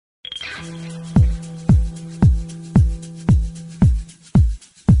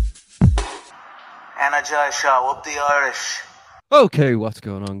Energize Show, up the Irish. Okay, what's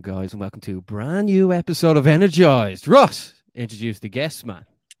going on, guys, and welcome to a brand new episode of Energized. Ross, introduce the guests, man.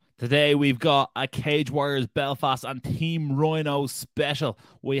 Today we've got a Cage Warriors Belfast and Team Rhino special.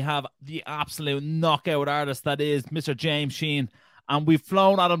 We have the absolute knockout artist that is Mr. James Sheen, and we've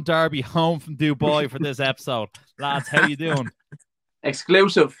flown Adam Darby home from Dubai for this episode. Lads, how you doing?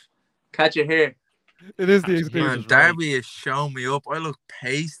 Exclusive. Catch you here. It is the exclusive. Man, Darby is showing me up. I look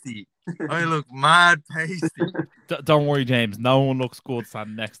pasty. I look mad pasty. Don't worry, James. No one looks good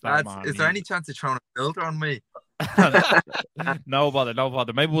standing next to that man. Is there any chance of throwing a filter on me? No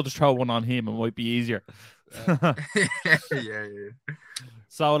bother. Maybe we'll just throw one on him. It might be easier. Yeah.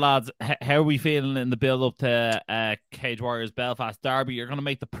 So, lads, how are we feeling in the build-up to Cage Warriors Belfast Derby? You're going to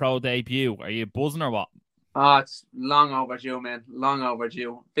make the pro debut. Are you buzzing or what? Oh, it's long overdue, man. Long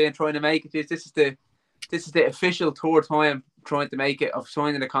overdue. Been trying to make it. This is the official tour time. Trying to make it of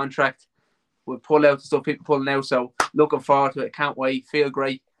signing the contract. We'll pull out the stuff people pulling out. So looking forward to it. Can't wait. Feel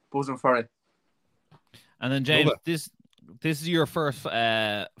great. Buzzing for it. And then James, this is your first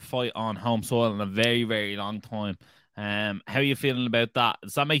fight on home soil in a very, very long time. How are you feeling about that?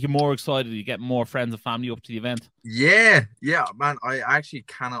 Does that make you more excited? You get more friends and family up to the event? Yeah, man. I actually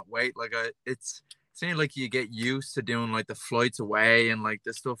cannot wait. Like, it's not like you get used to doing like the flights away and like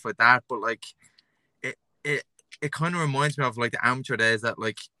the stuff like that. But like, it kind of reminds me of like the amateur days that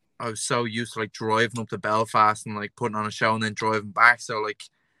like I was so used to like driving up to Belfast and like putting on a show and then driving back. So like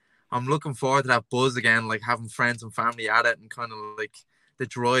I'm looking forward to that buzz again, like having friends and family at it and kind of like the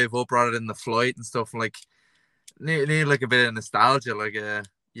drive up rather than the flight and stuff. Like need like a bit of nostalgia. Like yeah,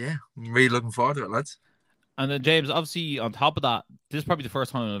 I'm really looking forward to it, lads. And then James, obviously on top of that, this is probably the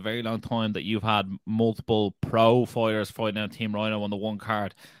first time in a very long time that you've had multiple pro fighters fighting out Team Rhino on the one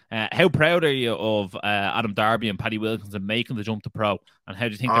card. How proud are you of Adam Darby and Paddy Wilkinson making the jump to pro? And how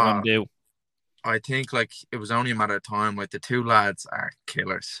do you think they're going to do? I think like it was only a matter of time. Like the two lads are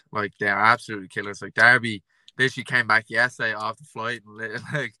killers. Like they are absolutely killers. Like Darby literally came back yesterday off the flight and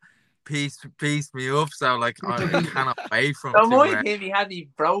like pieced me up. So like I cannot wait from. Don't mind him. He had me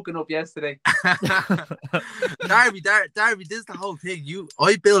broken up yesterday. Darby, this is the whole thing.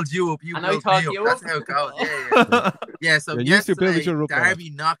 I build you up. You build me up. That's how it goes. Yeah. So yesterday,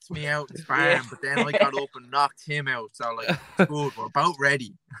 Darby knocked me out in sparring, but then I got up and knocked him out. So like, it's good. We're about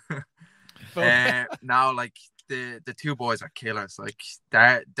ready. Now like the two boys are killers. Like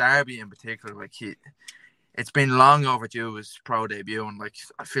Darby in particular, like it's been long overdue his pro debut, and like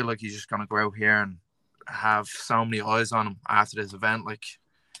I feel like he's just gonna go out here and have so many eyes on him after this event. Like,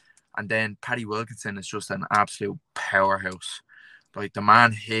 and then Paddy Wilkinson is just an absolute powerhouse. Like the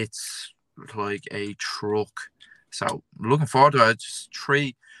man hits like a truck. So I'm looking forward to it. Just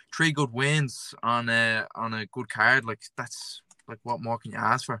three good wins on a good card. Like that's like what more can you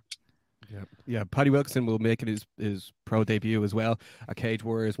ask for? Yeah. Paddy Wilkinson will make it his pro debut as well at Cage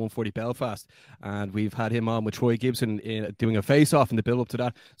Warriors 140 Belfast, and we've had him on with Troy Gibson doing a face-off in the build-up to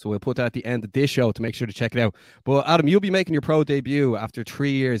that, so we'll put that at the end of this show to make sure to check it out. But Adam, you'll be making your pro debut after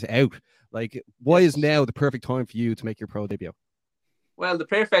 3 years out. Like, why is now the perfect time for you to make your pro debut? Well, the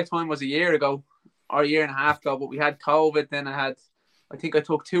perfect time was a year ago or a year and a half ago, but we had COVID. Then I think I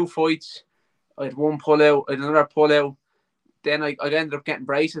took 2 fights. I had one pull-out, I had another pull-out. Then I ended up getting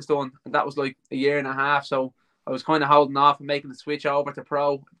braces done, and that was like a year and a half. So I was kind of holding off and making the switch over to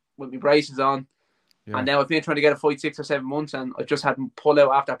pro with my braces on. Yeah. And now I've been trying to get a fight 6 or 7 months, and I just had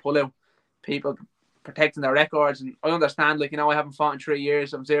pull-out after pull-out. People protecting their records, and I understand, like, I haven't fought in 3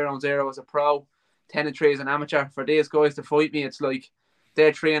 years. I'm 0-0 as a pro, 10-3 as an amateur. For these guys to fight me, it's like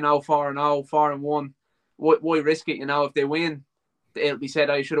they're 3-0, 4-0, 4-1. Why risk it? If they win, it'll be said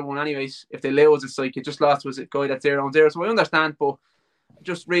I should have won anyways. If they lose, it's like you just lost was a guy that's 0-0. So I understand, but it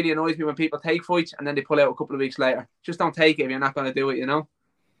just really annoys me when people take fights and then they pull out a couple of weeks later. Just don't take it if you're not going to do it,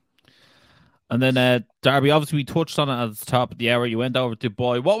 And then Darby, obviously we touched on it at the top of the hour. You went over to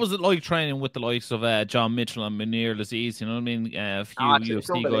Dubai. What was it like training with the likes of John Mitchell and Munir Laziz? You know what I mean? A few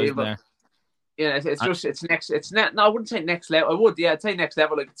UFC guys there. Yeah, I wouldn't say next level. I would, yeah, I'd say next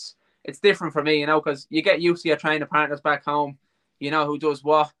level. Like it's different for me, because you get used to your training partners back home. You know who does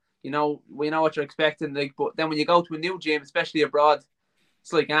what. We know what you're expecting. Like, but then when you go to a new gym, especially abroad,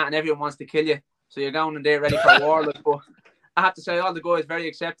 it's like that, and everyone wants to kill you. So you're going in there ready for war. Like, but I have to say, all the guys very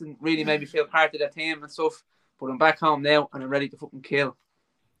accepting, really made me feel part of the team and stuff. But I'm back home now, and I'm ready to fucking kill.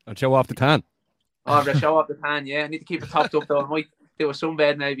 And show off the tan. Oh, to show off the tan, yeah. I need to keep it topped up, though. I might do a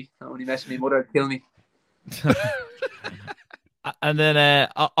sunbed, maybe. Only mess with me mother would kill me. And then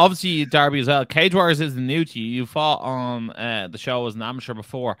obviously Derby as well. Cage Warriors isn't new to you. You fought on the show as an amateur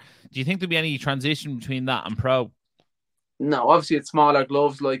before. Do you think there'll be any transition between that and pro? No, obviously it's smaller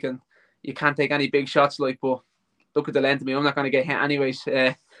gloves, like, and you can't take any big shots, like. But look at the length of me. I'm not going to get hit anyways.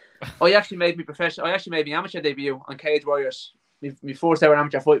 I actually made me professional. I actually made my amateur debut on Cage Warriors. My first ever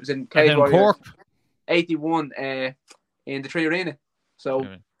amateur fight was in Cage Warriors. Cork. 81 in the Tree Arena. So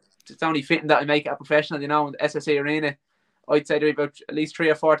it's only fitting that I make it a professional, in the SSA Arena. I'd say there'd be about at least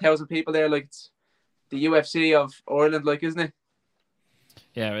 3,000 or 4,000 people there. Like, it's the UFC of Ireland, like, isn't it?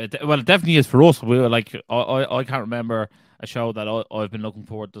 Yeah, it definitely is for us. We were like, I can't remember a show that I've been looking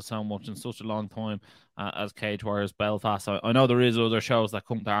forward to so much in such a long time as Cage Warriors Belfast. I know there is other shows that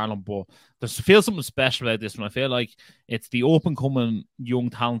come to Ireland, but there feels something special about this one. I feel like it's the up-and-coming young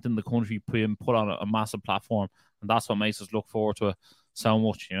talent in the country being put on a massive platform, and that's what makes us look forward to it so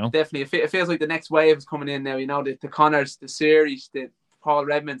much, Definitely. It feels like the next wave is coming in now, the Connors, the series, the Paul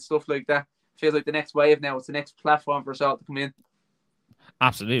Redmond, stuff like that. It feels like the next wave now. It's the next platform for us all to come in.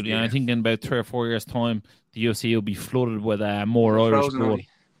 Absolutely. Yeah. And I think in about 3 or 4 years' time, the UFC will be flooded with more Irish blood.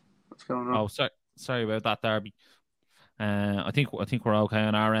 What's going on? Oh, sorry about that, Derby. I think we're okay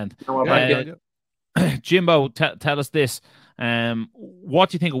on our end. No, Jimbo, tell us this. What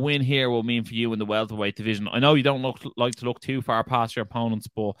do you think a win here will mean for you in the welterweight division? I know you don't like to look too far past your opponents,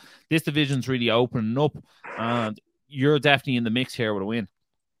 but this division's really opening up, and you're definitely in the mix here with a win.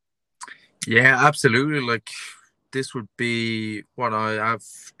 Yeah, absolutely. Like, this would be what I have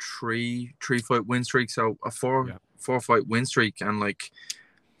three fight win streak, so a four fight win streak, and like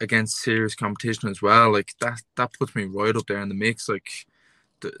against serious competition as well. Like that puts me right up there in the mix.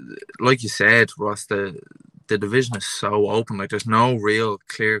 Like you said, Ross, the division is so open. Like, there's no real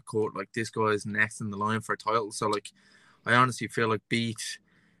clear cut. Like, this guy is next in the line for a title. So like, I honestly feel like beat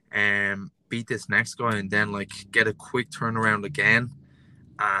this next guy and then like get a quick turnaround again.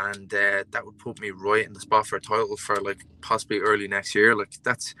 And that would put me right in the spot for a title for like possibly early next year. Like,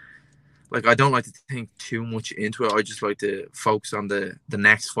 that's like, I don't like to think too much into it. I just like to focus on the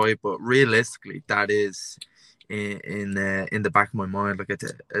next fight. But realistically, that is in the back of my mind. Like,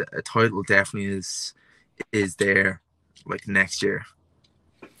 a title definitely is there like next year.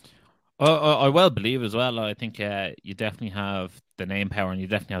 I well believe as well. I think you definitely have the name power and you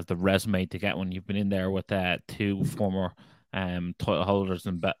definitely have the resume to get one. You've been in there with 2 former title holders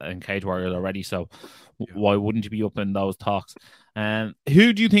and Cage Warriors already, so why wouldn't you be up in those talks?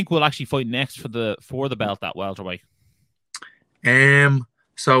 Who do you think will actually fight next for the belt at welterweight?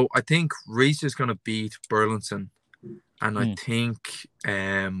 So I think Reese is going to beat Burlinson, and I think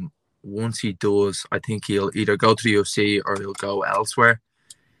once he does, I think he'll either go to the UFC or he'll go elsewhere.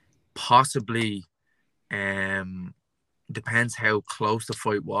 Possibly, depends how close the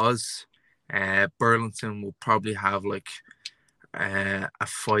fight was. Burlinson will probably have like a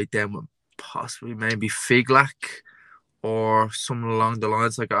fight then with possibly maybe Figlak or something along the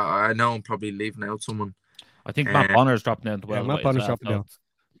lines. Like, I know I'm probably leaving out someone. I think Matt Bonner's dropping down to welterweight. Matt Bonner's dropping down.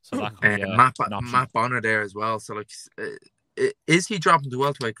 So that could be Matt Bonner there as well. So like, is he dropping to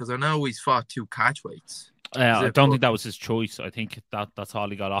welterweight? Because I know he's fought 2 catchweights. I don't think that was his choice. I think that's all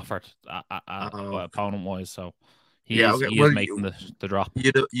he got offered opponent wise. So he is making the drop.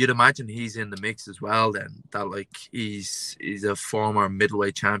 You'd imagine he's in the mix as well. Then that like he's a former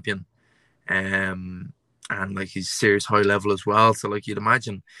middleweight champion, and like he's serious high level as well. So like, you'd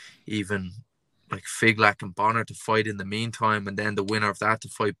imagine even like Figlak and Bonner to fight in the meantime, and then the winner of that to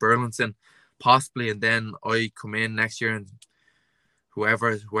fight Burlinson, possibly, and then I come in next year and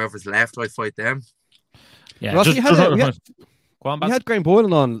whoever's left, I fight them. Yeah, Ross, we had Graham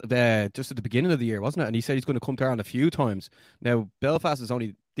Boylan on just at the beginning of the year, wasn't it? And he said he's going to come to Ireland a few times. Now, Belfast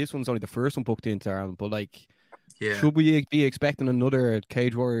this one's only the first one booked into Ireland, but like, should we be expecting another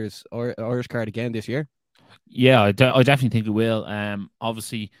Cage Warriors or Irish card again this year? Yeah, I definitely think we will.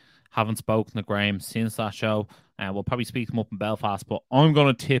 Obviously, haven't spoken to Graham since that show. We'll probably speak to him up in Belfast, but I'm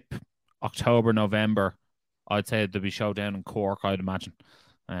going to tip October, November. I'd say there'll be a show down in Cork, I'd imagine.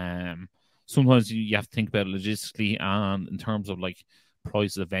 Sometimes you have to think about it logistically and in terms of like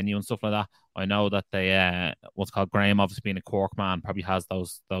prices of venue and stuff like that. I know that they what's called Graham, obviously being a Cork man, probably has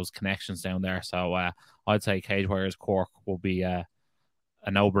those connections down there. So I'd say Cage Warriors Cork will be a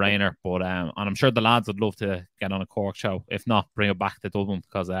no-brainer. But and I'm sure the lads would love to get on a Cork show. If not, bring it back to Dublin,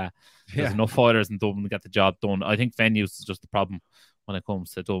 because there's enough fighters in Dublin to get the job done. I think venues is just the problem when it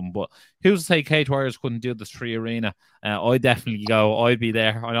comes to Dublin. But who's to say Cage Warriors couldn't do the Tree Arena? I'd definitely go. I'd be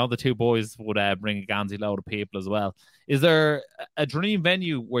there. I know the 2 boys would bring a ganzy load of people as well. Is there a dream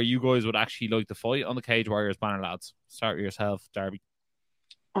venue where you guys would actually like to fight on the Cage Warriors banner, lads? Start with yourself, Darby.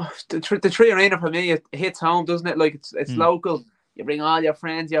 Oh, the Tree Arena for me, it hits home, doesn't it? Like, it's local. You bring all your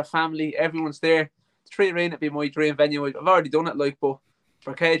friends, your family, everyone's there. The Three Arena would be my dream venue. I've already done it, like, but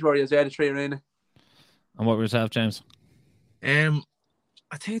for Cage Warriors, the Three Arena. And what were yourself, James?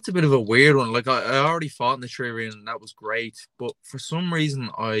 I think it's a bit of a weird one. Like I already fought in the Three Arena and that was great, but for some reason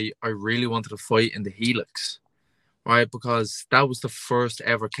I really wanted to fight in the Helix, right? Because that was the first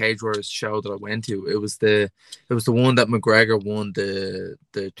ever Cage Warriors show that I went to. It was the one that McGregor won the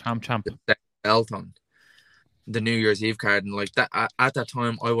Champ. the belt on, the New Year's Eve card, and like that at that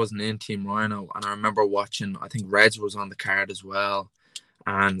time I wasn't in Team Rhino, and I remember watching. I think Reds was on the card as well.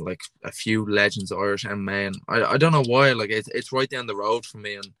 And like a few legends of Irish MMA, and I don't know why, like it's right down the road from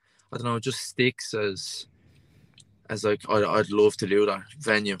me, and I don't know, it just sticks as like I'd love to do that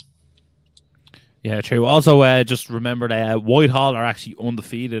venue. Yeah, true. Also, just remember that Whitehall are actually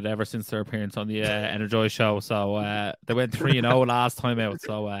undefeated ever since their appearance on the Energize show. So they went 3-0 last time out.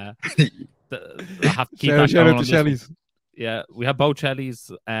 So I have to keep that Shout going out to Shelley's. Yeah, we have both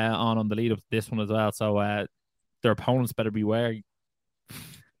Shelley's on the lead up to this one as well. So their opponents better beware.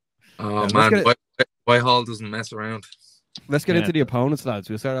 Oh Yeah, man, Whitehall doesn't mess around. Let's get into the opponents, lads.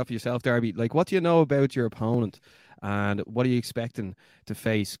 We'll start off with yourself, Darby. Like, what do you know about your opponent, and what are you expecting to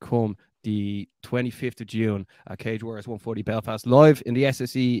face come the 25th of June at Cage Warriors 140 Belfast, live in the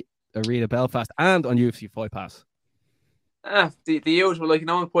SSE Arena Belfast and on UFC Fight Pass? The usual, like,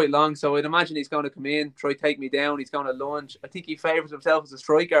 him quite long, so I'd imagine he's going to come in, try to take me down. He's going to lunge. I think he favours himself as a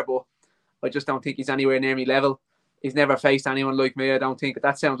striker, but I just don't think he's anywhere near me level. He's never faced anyone like me. I don't think.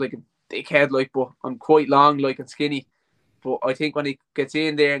 That sounds like a dickhead, like, but I'm quite long, like, and skinny. But I think when he gets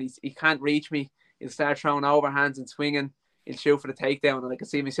in there and he can't reach me, he'll start throwing overhands and swinging. He'll shoot for the takedown, and I can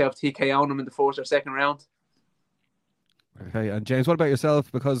see myself TKOing him in the first or second round. Okay, and James, what about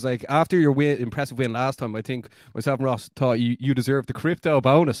yourself? Because like after your impressive win last time, I think myself and Ross thought you deserved the crypto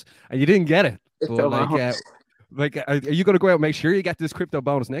bonus, and you didn't get it. But, are you going to go out and make sure you get this crypto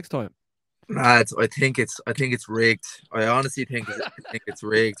bonus next time? Nah, I think it's rigged. I honestly think it's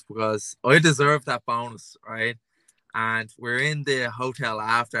rigged because I deserve that bonus, right? And we're in the hotel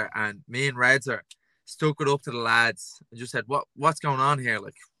after, and me and Redzer stuck it up to the lads and just said, "What's going on here?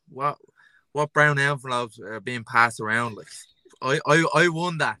 Like, what brown envelopes are being passed around? Like, I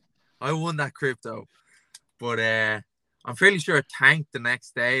won that. I won that crypto, but I'm fairly sure it tanked the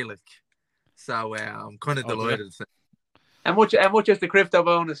next day. Like, so I'm kind of delighted. How much is the crypto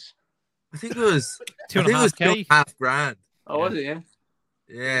bonus? I think it was $2.5K. $2.5 Oh, was it? Yeah.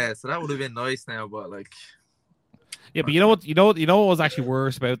 Yeah, so that would have been nice now, but like. Yeah, but you know what was actually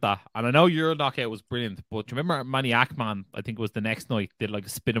worse about that? And I know your knockout was brilliant, but do you remember Manny Ackman, I think it was the next night, did like a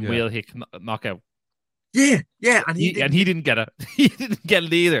spinning wheel hit knockout? Yeah, and he didn't get it. He didn't get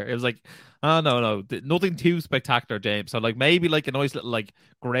it either. It was like, oh no, nothing too spectacular, James. So like maybe like a nice little like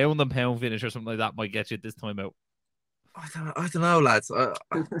ground and pound finish or something like that might get you this time out. I don't know, lads. I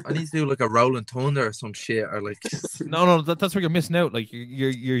need to do like a Rolling Thunder or some shit, or like. No, that's where you're missing out. Like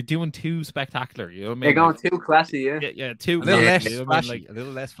you're doing too spectacular. You know what I mean? You're going too classy, yeah. Yeah, too. A little less you know flashy. like, a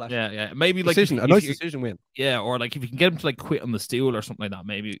little less flashy. Yeah. Maybe like a nice decision win. Yeah, or like if you can get him to like quit on the stool or something like that,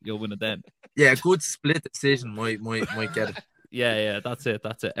 maybe you'll win it then. Yeah, a good split decision might get it. Yeah, that's it.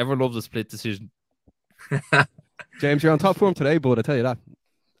 Everyone loves a split decision. James, you're on top form today, bud. I tell you that.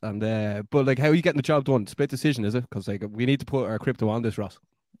 And but like, how are you getting the job done? Split decision, is it? Because like we need to put our crypto on this, Ross.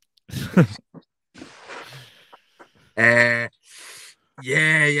 Yeah.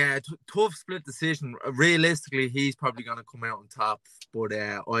 Tough split decision. Realistically, he's probably gonna come out on top, but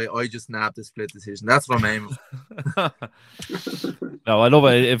I just nabbed the split decision. That's what I'm aiming for. No, I love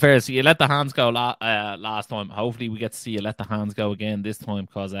it. In fairness, you let the hands go last time. Hopefully, we get to see you let the hands go again this time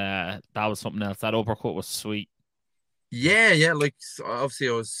because that was something else. That uppercut was sweet. Yeah. Like obviously,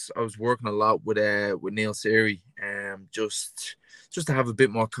 I was working a lot with Neil Seary, just to have a bit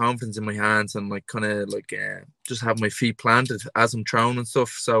more confidence in my hands and like kind of like just have my feet planted as I'm throwing and stuff.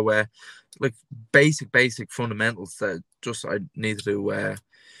 So like basic fundamentals that just I needed to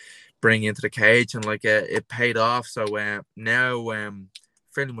bring into the cage, and like it paid off. So now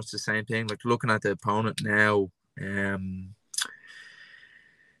fairly much the same thing. Like looking at the opponent now,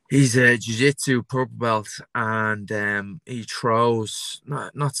 he's a jiu-jitsu purple belt, and he throws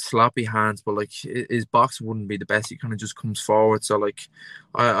not sloppy hands, but like his boxing wouldn't be the best. He kind of just comes forward. So like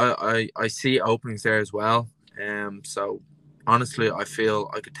I see openings there as well. So honestly, I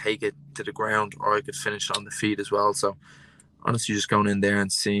feel I could take it to the ground or I could finish it on the feet as well. So honestly, just going in there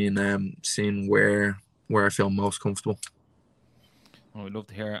and seeing where I feel most comfortable. Oh, we'd love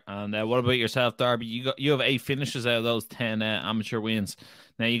to hear it. And what about yourself, Darby? You have 8 finishes out of those 10 amateur wins.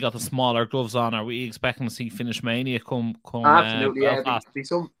 Now you got the smaller gloves on. Are we expecting to see Finish Mania come? Absolutely, yeah. Belfast?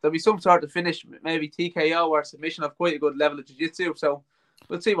 There'll be some sort of finish, maybe TKO or submission of quite a good level of jiu-jitsu. So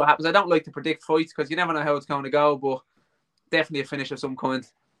we'll see what happens. I don't like to predict fights because you never know how it's going to go, but definitely a finish of some kind.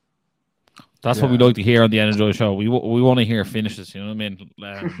 That's what we like to hear on the Energy Show. We want to hear finishes. You know what I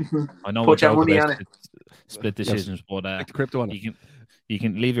mean? I know Put your money on it. Split decisions, but Like the crypto one. you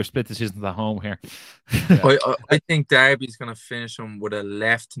can leave your split decisions at home here. I think Darby's going to finish him with a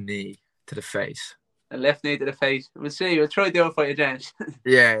left knee to the face. A left knee to the face. We'll see. We'll try to do it for you, James.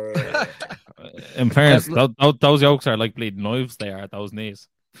 Yeah. In fairness, those yokes are like bleeding knives. They are, those knees.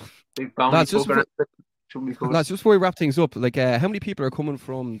 Big bony That's just fucker. Should be good. That's just before we wrap things up. Like, how many people are coming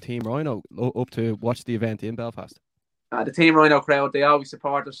from Team Rhino up to watch the event in Belfast? The Team Rhino crowd, they always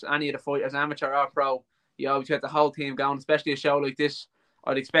support us. Any of the fighters, amateur or pro, you always get the whole team going, especially a show like this.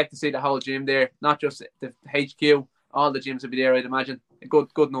 I'd expect to see the whole gym there, not just the HQ. All the gyms will be there, I'd imagine. A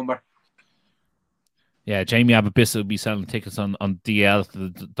good number. Yeah, Jamie Ababissa will be selling tickets on DL to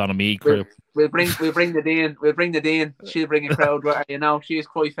the Donamie crew. We'll bring the Dean. We'll bring the Dean. She'll bring a crowd. You know, she's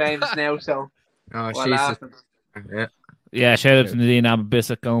quite famous now, so. Yeah, shout out to Nadine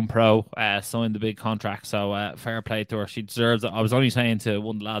Ababissa going pro, signed the big contract, so fair play to her. She deserves it. I was only saying to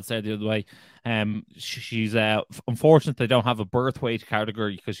one of the lads there the other way, she's unfortunate they don't have a birth weight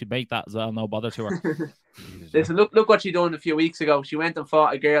category because she'd make that as well, no bother to her. Listen, look what she done a few weeks ago. She went and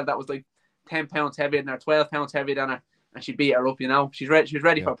fought a girl that was like 10 pounds heavier than her, 12 pounds heavier than her, and she beat her up, you know. She's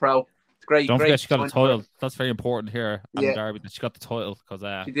ready for pro. It's great. Don't forget she got a title. That's very important here at Derby that she got the title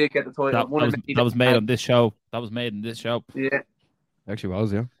because she did get the title. That was made on this show. That was made in this show. Yeah. Actually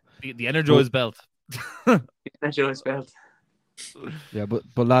was, yeah. The Energize belt. The Energize belt. Yeah, but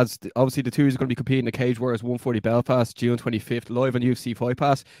lads, obviously the two is going to be competing at Cage Warriors 140 Belfast, June 25th, live on UFC Fight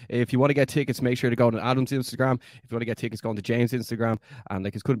Pass. If you want to get tickets, make sure to go on Adam's Instagram. If you want to get tickets, go on to James' Instagram. And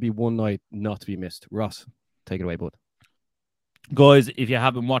it's going to be one night not to be missed. Ross, take it away, bud. Guys, if you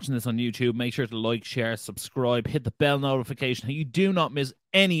have been watching this on YouTube, make sure to like, share, subscribe, hit the bell notification so you do not miss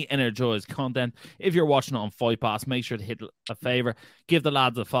any Energized content. If you're watching it on Fight Pass, make sure to hit a favor, give the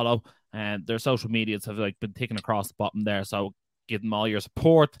lads a follow, and their social medias have been ticking across the bottom there, so give them all your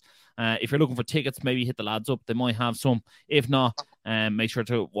support. If you're looking for tickets, maybe hit the lads up. They might have some. If not, make sure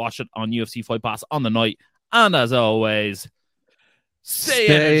to watch it on UFC Fight Pass on the night. And as always,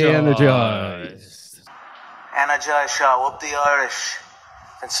 stay energized. Energize show, up the Irish.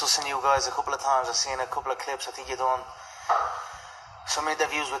 Been sussing you guys a couple of times. I've seen a couple of clips. I think you've done some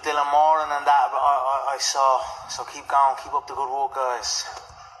interviews with Dylan Moran and that I saw. So keep going, keep up the good work, guys.